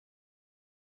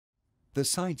The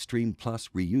Sidestream Plus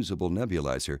reusable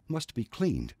nebulizer must be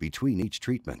cleaned between each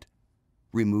treatment.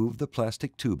 Remove the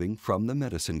plastic tubing from the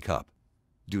medicine cup.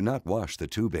 Do not wash the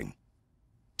tubing.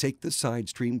 Take the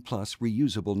Sidestream Plus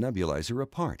reusable nebulizer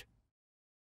apart.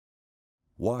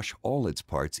 Wash all its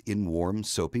parts in warm,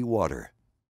 soapy water.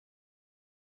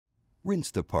 Rinse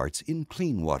the parts in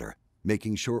clean water,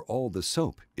 making sure all the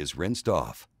soap is rinsed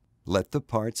off. Let the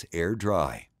parts air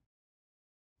dry.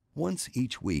 Once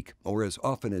each week, or as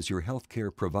often as your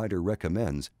healthcare provider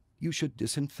recommends, you should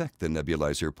disinfect the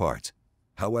nebulizer parts.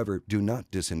 However, do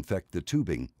not disinfect the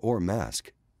tubing or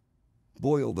mask.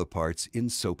 Boil the parts in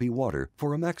soapy water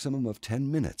for a maximum of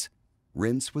 10 minutes.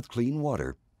 Rinse with clean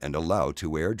water and allow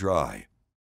to air dry.